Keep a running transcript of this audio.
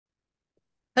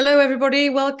Hello, everybody.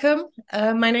 Welcome.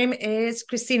 My name is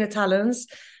Christina Tallons,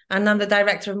 and I'm the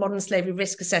Director of Modern Slavery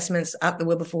Risk Assessments at the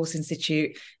Wilberforce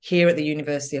Institute here at the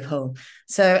University of Hull.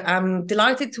 So I'm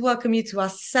delighted to welcome you to our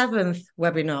seventh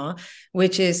webinar,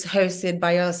 which is hosted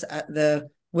by us at the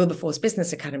Wilberforce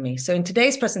Business Academy. So in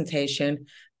today's presentation,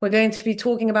 we're going to be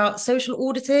talking about social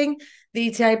auditing, the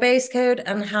ETI base code,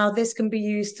 and how this can be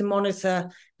used to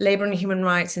monitor labour and human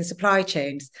rights in supply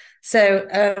chains.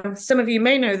 So some of you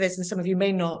may know this and some of you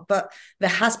may not, but there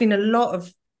has been a lot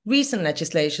of recent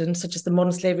legislation, such as the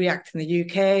Modern Slavery Act in the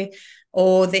UK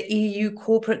or the EU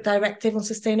Corporate Directive on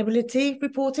Sustainability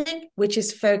Reporting, which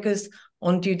is focused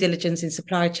on due diligence in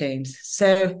supply chains.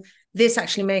 So this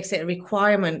actually makes it a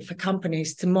requirement for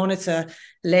companies to monitor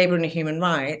labour and human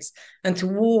rights and to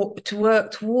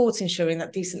work towards ensuring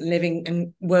that decent living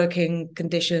and working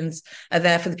conditions are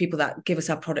there for the people that give us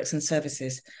our products and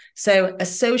services. So a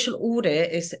social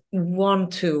audit is one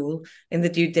tool in the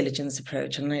due diligence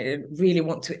approach, and I really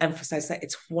want to emphasize that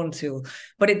it's one tool,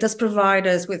 but it does provide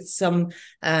us with some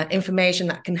information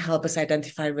that can help us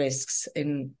identify risks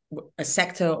in a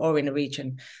sector or in a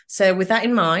region. So with that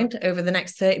in mind, over the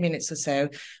next 30 minutes or so,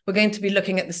 we're going to be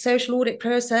looking at the social audit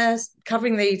process,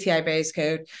 covering the ETI base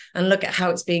code, and look at how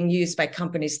it's being used by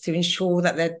companies to ensure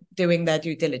that they're doing their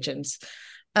due diligence.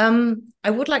 I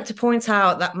would like to point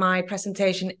out that my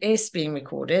presentation is being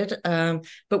recorded,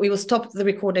 but we will stop the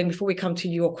recording before we come to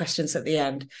your questions at the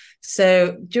end.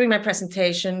 So during my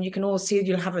presentation, you can all see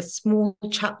you'll have a small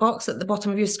chat box at the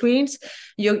bottom of your screens.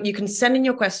 You can send in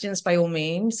your questions by all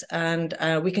means, and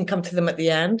we can come to them at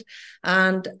the end.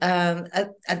 And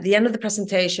at the end of the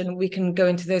presentation, we can go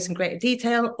into those in greater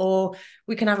detail, or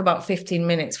we can have about 15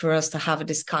 minutes for us to have a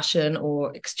discussion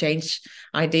or exchange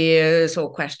ideas or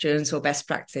questions or best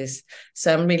practice.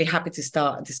 So I'm really happy to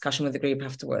start a discussion with the group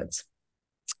afterwards.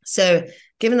 So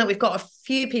given that we've got a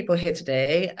few people here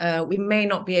today, we may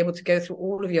not be able to go through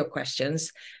all of your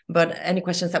questions, but any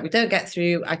questions that we don't get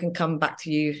through, I can come back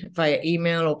to you via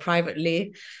email or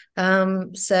privately.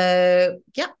 So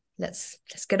yeah, let's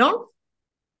get on.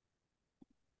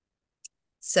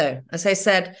 So, as I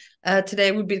said,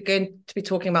 today we'll be going to be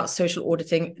talking about social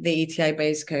auditing, the ETI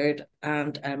base code,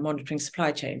 and monitoring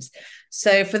supply chains.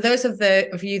 So, for those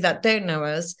of you that don't know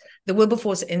us, the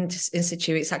Wilberforce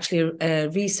Institute is actually a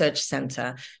research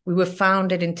centre. We were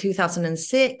founded in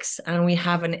 2006, and we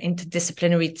have an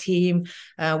interdisciplinary team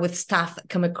with staff that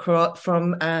come across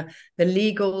from the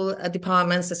legal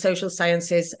departments, the social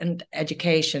sciences, and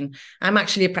education. I'm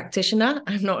actually a practitioner.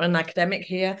 I'm not an academic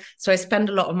here, so I spend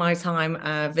a lot of my time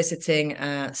visiting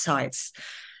sites.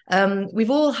 We've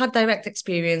all had direct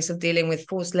experience of dealing with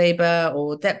forced labor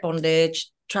or debt bondage,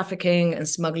 trafficking and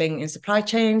smuggling in supply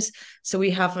chains. So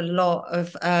we have a lot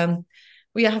of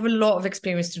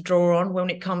experience to draw on when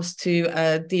it comes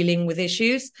to dealing with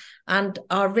issues. And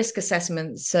our risk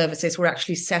assessment services were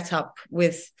actually set up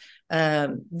with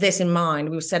this in mind.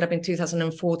 We were set up in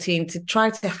 2014 to try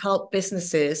to help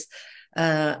businesses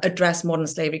address modern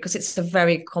slavery because it's a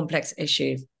very complex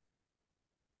issue.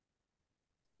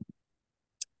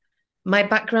 My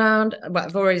background, what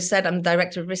I've already said, I'm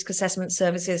Director of Risk Assessment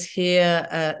Services here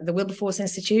at the Wilberforce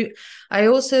Institute. I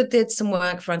also did some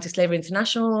work for Anti-Slavery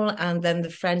International and then the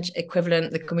French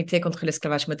equivalent, the Comité contre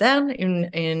l'esclavage moderne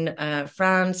in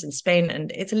France and Spain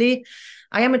and Italy.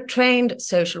 I am a trained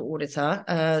social auditor,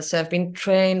 so I've been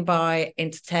trained by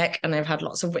Intertech and I've had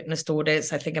lots of witnessed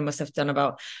audits. I think I must have done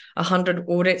about 100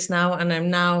 audits now, and I'm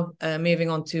now moving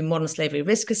on to modern slavery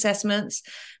risk assessments.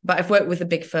 But I've worked with the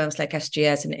big firms like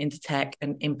SGS and Intertech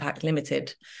and Impact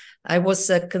Limited. I was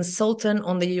a consultant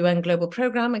on the UN Global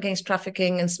Programme against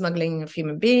trafficking and smuggling of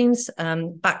human beings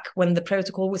back when the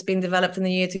protocol was being developed in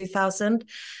the year 2000.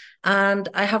 And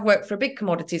I have worked for a big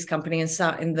commodities company and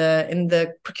sat in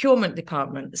the procurement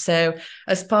department. So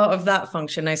as part of that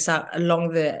function, I sat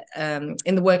along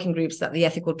in the working groups that the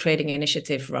Ethical Trading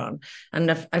Initiative run.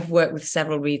 And I've worked with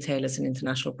several retailers and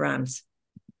international brands.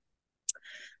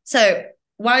 So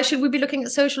why should we be looking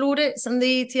at social audits and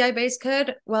the ETI base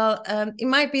code? Well, it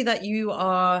might be that you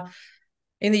are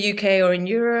in the UK or in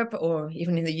Europe or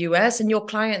even in the US, and your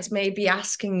clients may be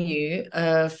asking you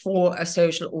for a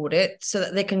social audit so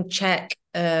that they can check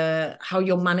how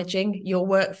you're managing your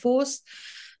workforce.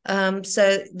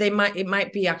 So it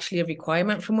might be actually a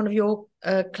requirement from one of your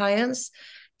clients.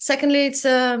 Secondly, it's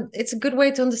a good way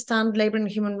to understand labour and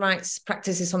human rights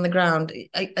practices on the ground.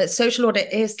 A social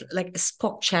audit is like a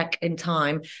spot check in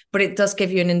time, but it does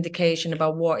give you an indication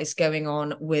about what is going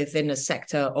on within a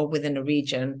sector or within a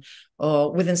region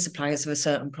or within suppliers of a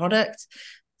certain product.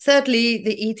 Thirdly,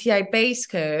 the ETI base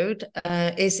code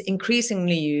is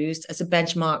increasingly used as a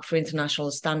benchmark for international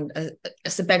standard.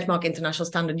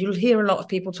 You'll hear a lot of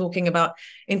people talking about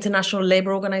International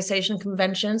Labour Organization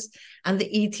conventions, and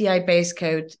the ETI base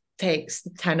code takes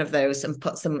 10 of those and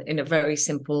puts them in a very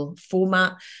simple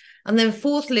format. And then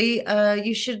fourthly,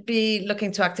 you should be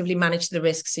looking to actively manage the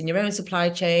risks in your own supply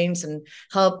chains and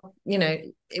help,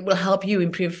 it will help you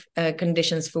improve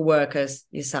conditions for workers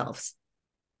yourselves.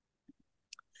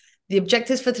 The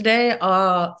objectives for today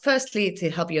are, firstly, to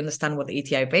help you understand what the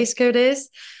ETI base code is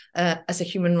as a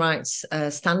human rights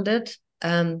standard.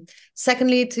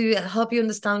 Secondly, to help you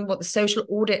understand what the social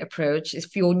audit approach is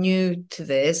if you're new to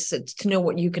this, to know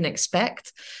what you can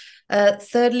expect.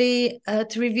 Thirdly,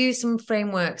 to review some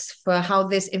frameworks for how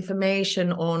this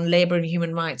information on labour and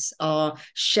human rights are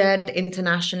shared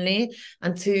internationally,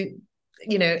 and to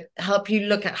help you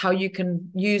look at how you can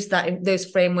use those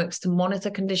frameworks to monitor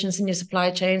conditions in your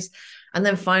supply chains. And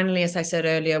then finally, as I said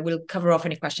earlier, we'll cover off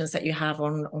any questions that you have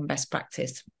on best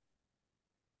practice.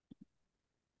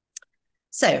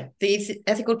 So the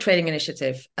Ethical Trading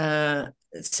Initiative,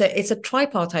 so it's a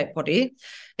tripartite body.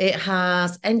 It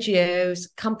has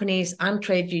NGOs, companies, and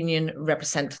trade union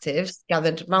representatives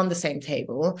gathered around the same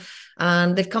table,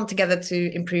 and they've come together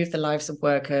to improve the lives of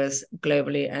workers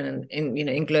globally and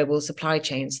in global supply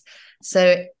chains.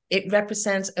 So it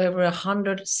represents over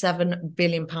 £107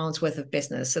 billion worth of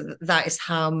business. So that is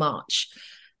how much.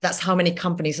 That's how many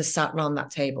companies are sat around that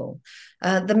table.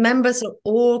 The members are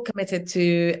all committed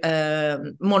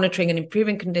to monitoring and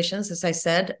improving conditions, as I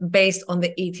said, based on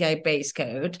the ETI base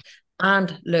code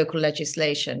and local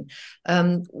legislation.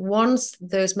 Once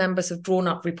those members have drawn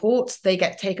up reports, they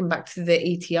get taken back to the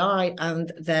ETI,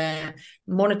 and their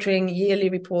monitoring yearly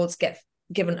reports get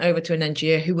given over to an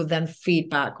NGO who will then feed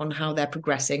back on how they're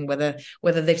progressing, whether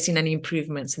they've seen any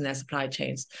improvements in their supply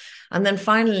chains. And then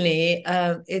finally,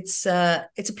 it's a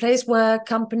place where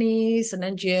companies and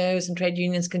NGOs and trade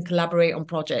unions can collaborate on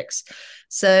projects.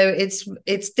 So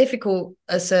it's difficult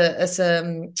as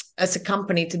a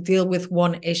company to deal with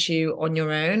one issue on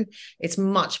your own. It's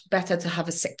much better to have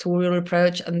a sectorial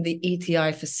approach, and the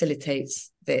ETI facilitates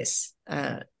this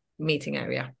meeting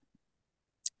area.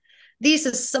 These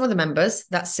are some of the members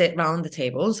that sit around the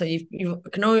table. So you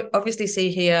can obviously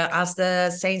see here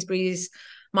Asda, Sainsbury's,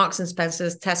 Marks and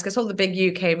Spencer's, Tesco's, all the big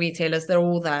UK retailers, they're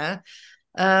all there.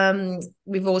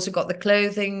 We've also got the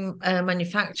clothing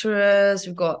Manufacturers.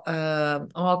 We've got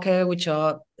Arco, which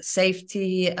are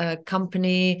safety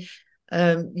company.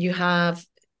 You have,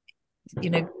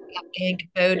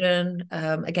 Boden,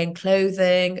 again,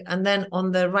 clothing. And then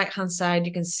on the right-hand side,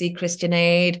 you can see Christian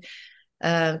Aid,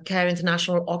 Care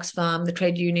International, Oxfam, the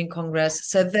Trade Union Congress.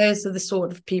 So those are the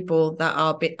sort of people that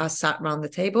are sat around the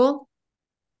table.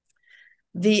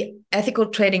 The Ethical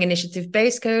Trading Initiative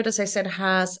base code, as I said,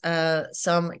 has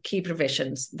some key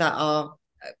provisions that are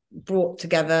brought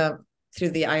together through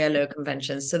the ILO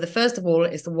conventions. So the first of all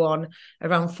is the one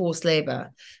around forced labor.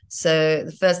 So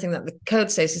the first thing that the code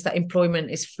says is that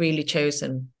employment is freely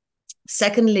chosen.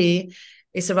 Secondly,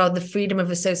 it's around the freedom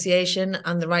of association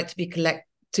and the right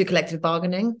to collective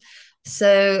bargaining.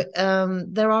 So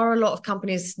there are a lot of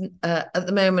companies at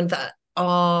the moment that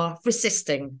are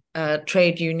resisting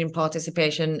trade union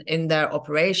participation in their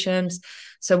operations.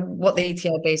 So what the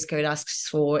ETI base code asks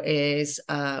for is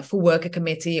for worker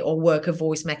committee or worker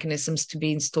voice mechanisms to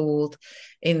be installed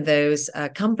in those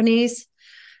companies.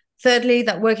 Thirdly,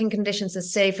 that working conditions are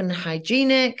safe and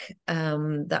hygienic.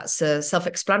 That's a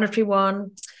self-explanatory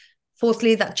one.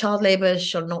 Fourthly, that child labour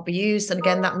shall not be used. And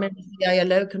again, that mirrors the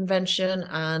ILO convention,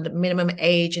 and minimum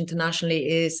age internationally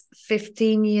is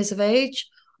 15 years of age,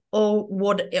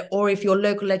 or if your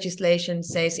local legislation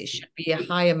says it should be a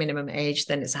higher minimum age,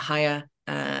 then it's a higher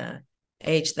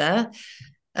age there.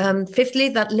 Fifthly,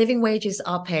 that living wages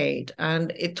are paid,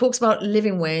 and it talks about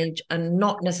living wage and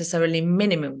not necessarily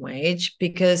minimum wage,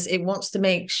 because it wants to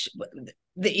make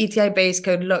the ETI base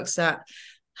code looks at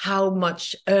how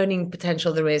much earning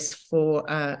potential there is for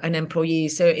an employee.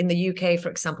 So in the UK, for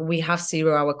example, we have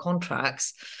 0-hour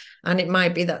contracts, and it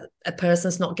might be that a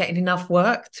person's not getting enough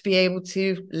work to be able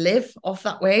to live off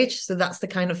that wage. So that's the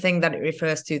kind of thing that it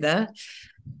refers to there.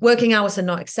 Working hours are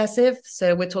not excessive.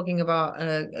 So we're talking about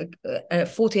a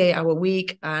 48-hour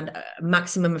week and a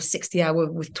maximum of 60 hours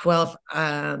with 12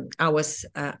 hours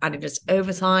added as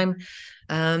overtime.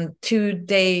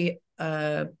 2-day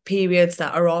periods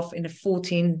that are off in a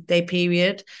 14-day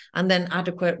period, and then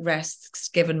adequate rests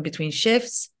given between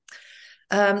shifts.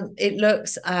 It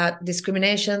looks at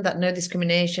discrimination, that no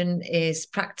discrimination is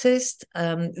practiced.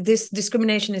 This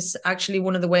discrimination is actually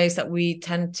one of the ways that we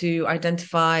tend to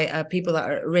identify people that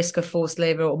are at risk of forced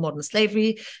labor or modern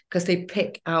slavery, because they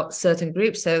pick out certain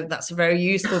groups. So that's a very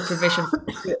useful provision.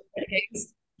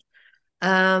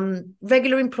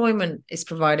 Regular employment is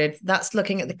provided. That's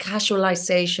looking at the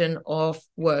casualization of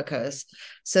workers.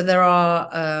 So there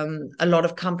are a lot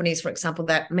of companies, for example,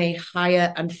 that may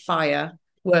hire and fire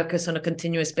workers on a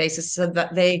continuous basis so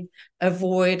that they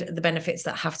avoid the benefits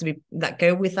that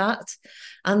go with that.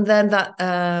 And then that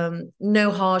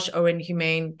no harsh or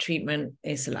inhumane treatment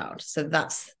is allowed. So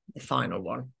that's the final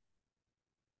one.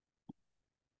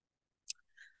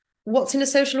 What's in a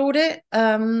social audit?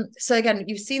 So again,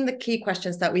 you've seen the key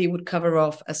questions that we would cover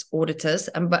off as auditors,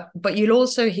 but you'll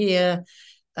also hear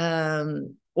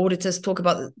auditors talk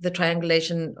about the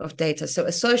triangulation of data. So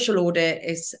a social audit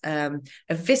is a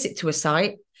visit to a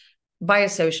site by a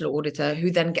social auditor who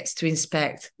then gets to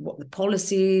inspect what the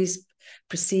policies,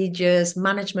 procedures,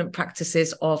 management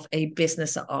practices of a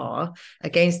business are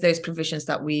against those provisions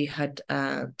that we had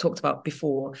talked about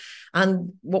before.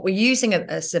 And what we're using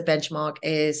as a benchmark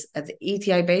is the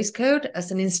ETI base code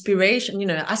as an inspiration,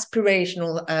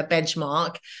 aspirational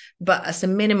benchmark. But as a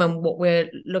minimum, what we're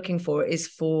looking for is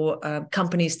for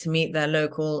companies to meet their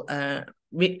local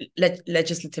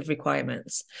legislative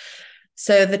requirements.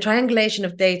 So the triangulation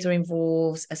of data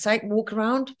involves a site walk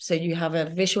around. So you have a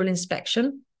visual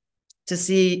inspection to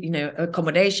see,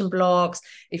 accommodation blocks.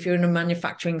 If you're in a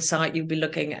manufacturing site, you'll be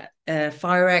looking at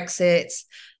fire exits,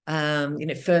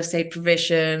 first aid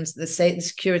provisions, the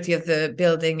security of the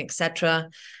building, etc.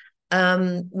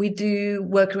 We do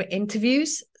worker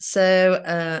interviews.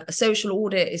 So a social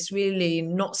audit is really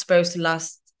not supposed to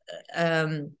last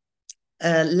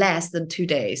less than 2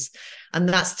 days. And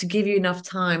that's to give you enough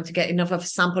time to get enough of a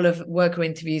sample of worker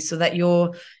interviews so that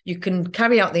you can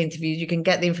carry out the interviews, you can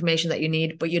get the information that you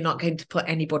need, but you're not going to put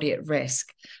anybody at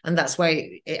risk. And that's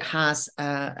why it has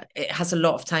a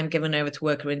lot of time given over to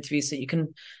worker interviews, so you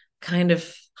can kind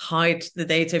of hide the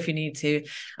data if you need to.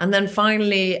 And then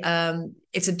finally,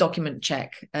 it's a document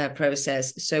check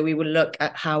process. So we will look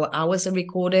at how hours are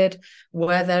recorded,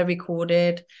 where they're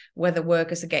recorded, whether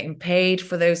workers are getting paid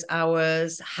for those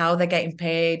hours, how they're getting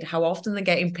paid, how often they're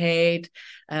getting paid,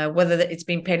 whether it's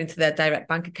being paid into their direct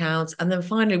bank accounts. And then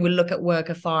finally, we'll look at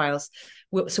worker files.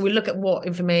 So we look at what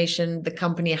information the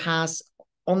company has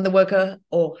on the worker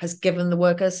or has given the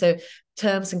worker. So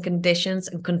terms and conditions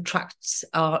and contracts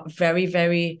are very,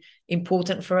 very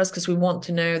important for us, because we want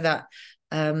to know that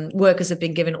workers have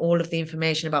been given all of the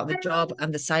information about the job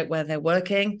and the site where they're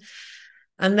working.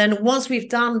 And then once we've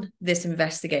done this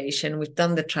investigation, we've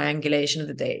done the triangulation of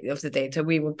the data,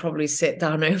 we will probably sit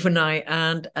down overnight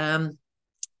and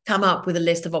come up with a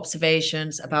list of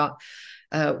observations about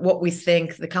what we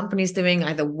think the company is doing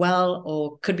either well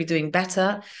or could be doing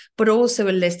better, but also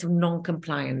a list of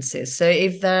non-compliances. So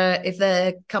if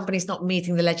the company's not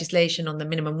meeting the legislation on the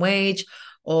minimum wage,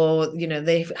 or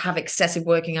they have excessive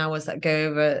working hours that go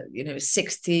over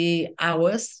 60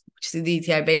 hours, which is the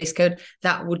ETI base code,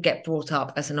 that would get brought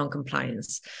up as a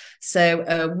non-compliance.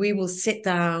 So we will sit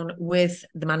down with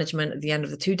the management at the end of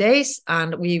the 2 days,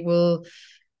 and we will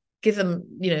give them,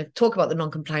 talk about the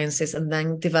non-compliances, and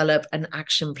then develop an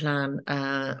action plan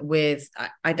with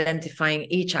identifying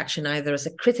each action either as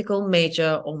a critical,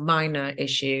 major, or minor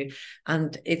issue.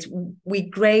 And we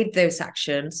grade those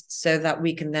actions so that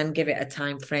we can then give it a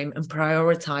time frame and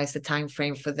prioritize the time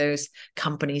frame for those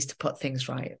companies to put things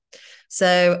right.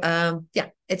 So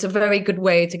it's a very good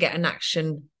way to get an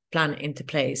action plan into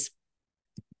place.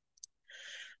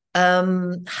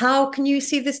 How can you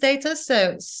see this data?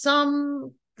 So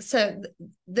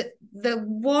the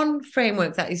one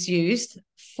framework that is used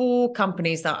for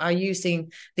companies that are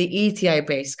using the ETI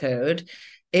base code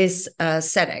is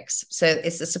SEDEX. So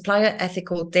it's a Supplier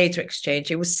Ethical Data Exchange.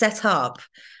 It was set up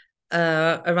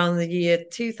around the year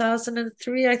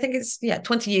 2003. I think it's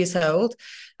 20 years old.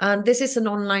 And this is an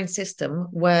online system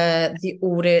where the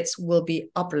audits will be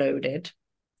uploaded.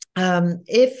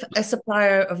 If a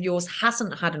supplier of yours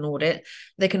hasn't had an audit,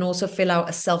 they can also fill out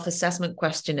a self-assessment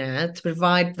questionnaire to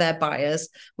provide their buyers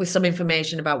with some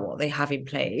information about what they have in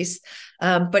place.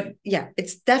 But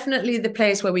it's definitely the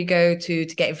place where we go to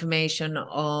get information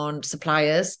on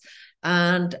suppliers.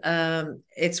 And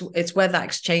it's where that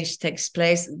exchange takes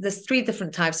place. There's 3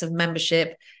 different types of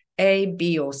membership: A,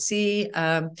 B, or C.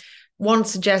 One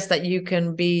suggests that you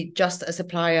can be just a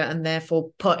supplier and therefore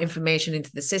put information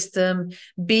into the system.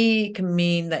 B can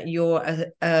mean that you're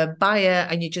a buyer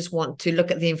and you just want to look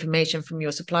at the information from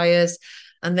your suppliers.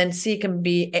 And then C can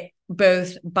be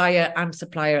both buyer and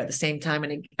supplier at the same time,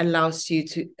 and it allows you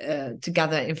to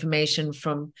gather information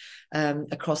from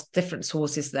across different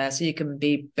sources there, so you can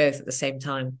be both at the same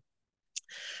time.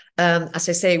 As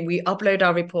I say, we upload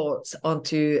our reports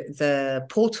onto the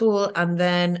portal, and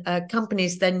then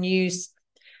companies then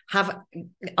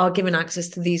are given access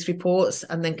to these reports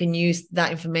and then can use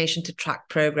that information to track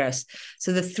progress.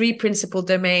 So the three principal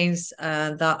domains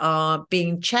that are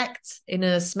being checked in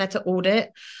a SMETA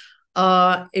audit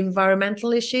are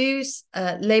environmental issues,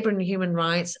 labor and human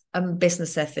rights, and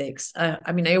business ethics.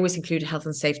 I mean, I always include health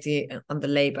and safety under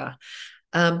labor.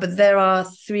 But there are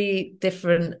three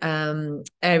different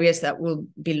areas that will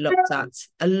be looked at.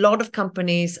 A lot of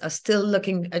companies are still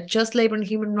looking at just labor and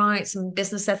human rights and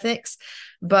business ethics.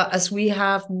 But as we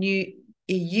have new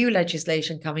EU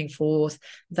legislation coming forth,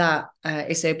 that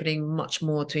is opening much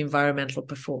more to environmental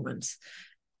performance.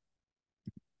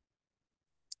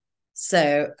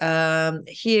 So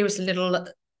here is a little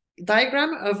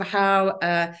diagram of how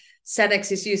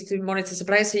SEDEX is used to monitor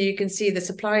suppliers. So you can see the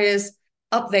suppliers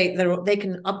they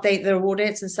can update their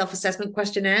audits and self-assessment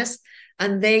questionnaires,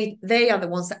 and they are the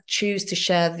ones that choose to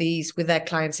share these with their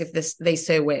clients if they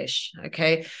so wish.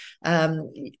 Okay,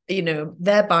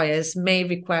 their buyers may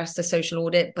request a social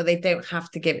audit, but they don't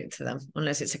have to give it to them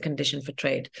unless it's a condition for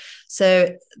trade.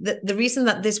 So the reason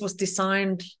that this was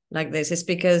designed like this is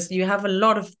because you have a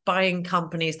lot of buying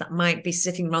companies that might be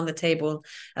sitting around the table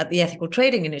at the Ethical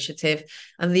Trading Initiative,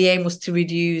 and the aim was to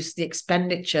reduce the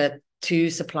expenditure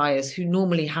to suppliers who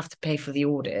normally have to pay for the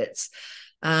audits,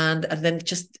 and then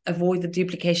just avoid the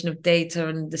duplication of data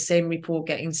and the same report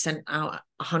getting sent out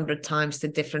 100 times to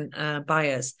different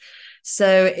buyers.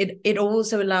 So it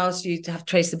also allows you to have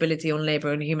traceability on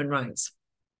labor and human rights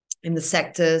in the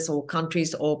sectors or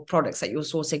countries or products that you're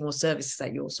sourcing or services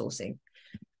that you're sourcing.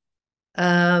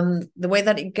 The way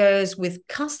that it goes with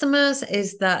customers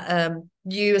is that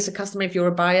you as a customer, if you're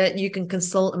a buyer, you can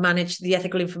consult and manage the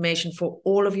ethical information for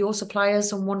all of your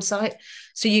suppliers on one site.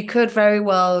 So you could very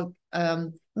well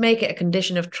make it a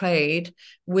condition of trade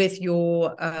with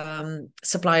your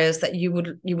suppliers that you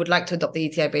would like to adopt the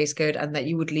ETI base code, and that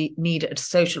you would need a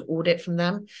social audit from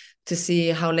them to see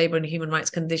how labor and human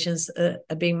rights conditions are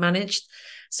being managed.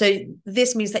 So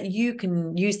this means that you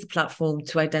can use the platform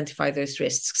to identify those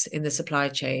risks in the supply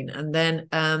chain. And then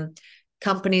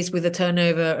companies with a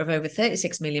turnover of over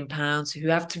 £36 million who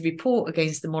have to report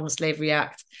against the Modern Slavery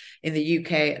Act in the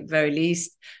UK at very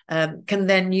least can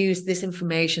then use this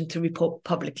information to report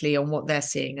publicly on what they're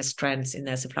seeing as trends in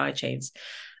their supply chains.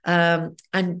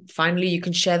 And finally, you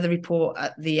can share the report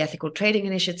at the Ethical Trading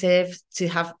Initiative to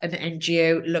have an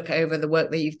NGO look over the work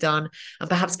that you've done and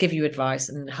perhaps give you advice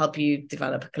and help you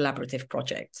develop a collaborative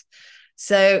project.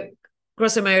 So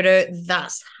grosso modo,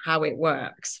 that's how it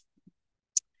works.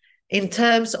 In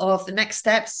terms of the next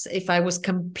steps, if I was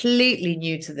completely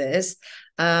new to this,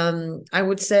 I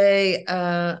would say,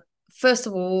 first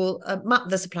of all, map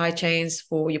the supply chains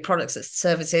for your products and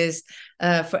services.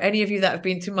 For any of you that have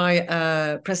been to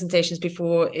my presentations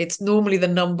before, it's normally the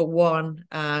number one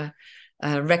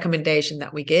recommendation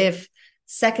that we give.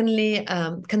 Secondly,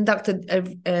 conduct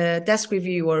a desk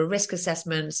review or a risk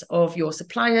assessment of your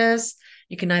suppliers.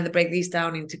 You can either break these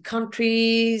down into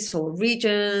countries or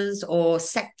regions or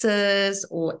sectors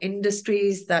or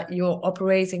industries that you're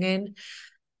operating in.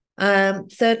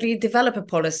 Thirdly, develop a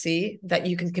policy that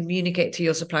you can communicate to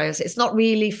your suppliers. It's not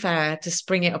really fair to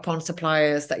spring it upon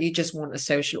suppliers that you just want a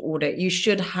social audit. You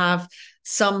should have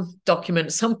some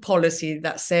document, some policy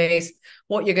that says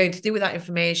what you're going to do with that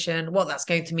information, what that's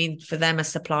going to mean for them as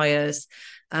suppliers,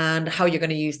 and how you're going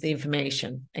to use the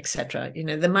information, etc.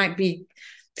 There might be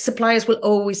suppliers will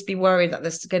always be worried that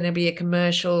there's going to be a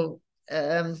commercial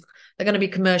they're going to be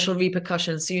commercial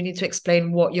repercussions. So you need to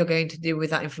explain what you're going to do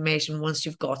with that information once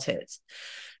you've got it.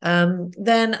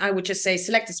 Then I would just say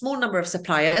select a small number of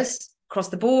suppliers across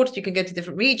the board. You can go to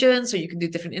different regions or you can do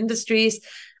different industries,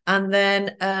 and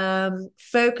then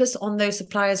focus on those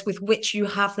suppliers with which you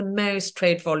have the most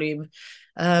trade volume,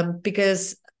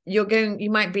 because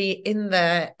you might be in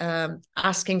there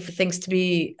asking for things to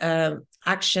be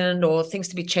actioned or things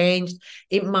to be changed.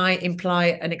 It might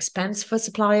imply an expense for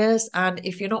suppliers, and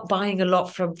if you're not buying a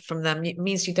lot from them, it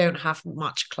means you don't have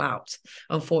much clout,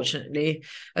 unfortunately,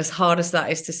 as hard as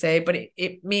that is to say. But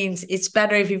it means it's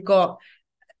better if you've got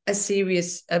a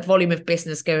serious volume of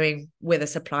business going with a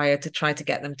supplier to try to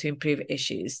get them to improve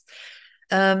issues.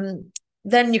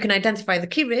 Then you can identify the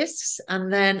key risks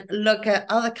and then look at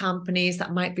other companies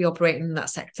that might be operating in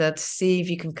that sector to see if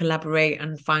you can collaborate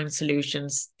and find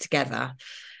solutions together.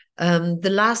 The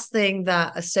last thing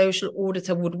that a social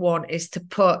auditor would want is to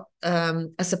put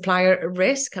a supplier at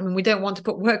risk. I mean, we don't want to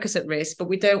put workers at risk, but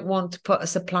we don't want to put a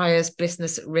supplier's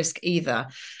business at risk either.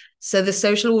 So the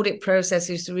social audit process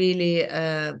is really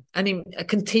a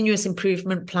continuous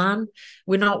improvement plan.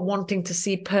 We're not wanting to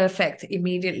see perfect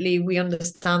immediately. We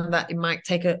understand that it might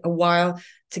take a while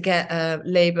to get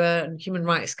labour and human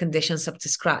rights conditions up to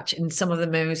scratch in some of the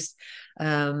most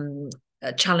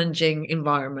challenging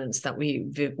environments that we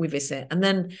visit. And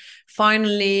then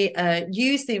finally,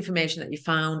 use the information that you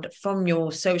found from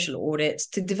your social audits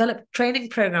to develop training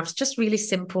programs, just really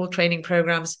simple training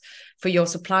programs for your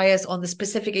suppliers on the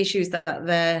specific issues that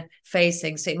they're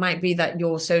facing. So it might be that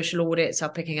your social audits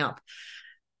are picking up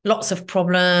lots of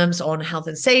problems on health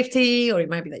and safety, or it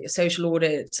might be that your social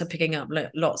audits are picking up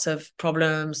lots of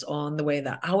problems on the way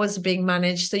that hours are being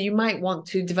managed. So you might want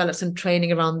to develop some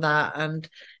training around that, and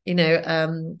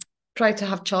try to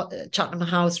have Chatham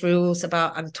House rules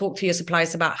about, and talk to your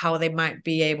suppliers about how they might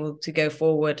be able to go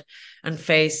forward and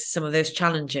face some of those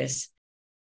challenges.